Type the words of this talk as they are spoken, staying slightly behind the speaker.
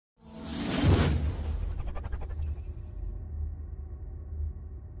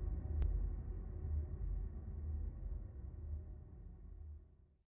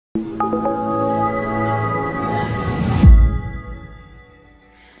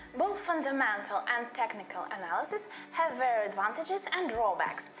fundamental and technical analysis have their advantages and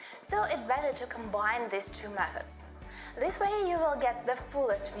drawbacks, so it's better to combine these two methods. This way you will get the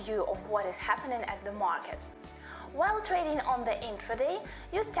fullest view of what is happening at the market. While trading on the intraday,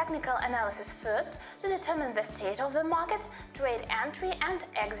 use technical analysis first to determine the state of the market, trade entry and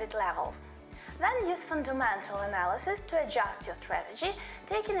exit levels. Then use fundamental analysis to adjust your strategy,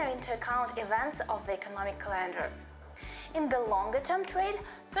 taking into account events of the economic calendar. In the longer-term trade,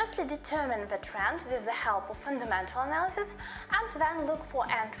 firstly determine the trend with the help of fundamental analysis and then look for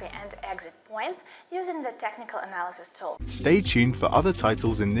entry and exit points using the technical analysis tool. Stay tuned for other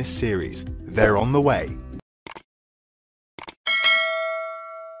titles in this series. They're on the way.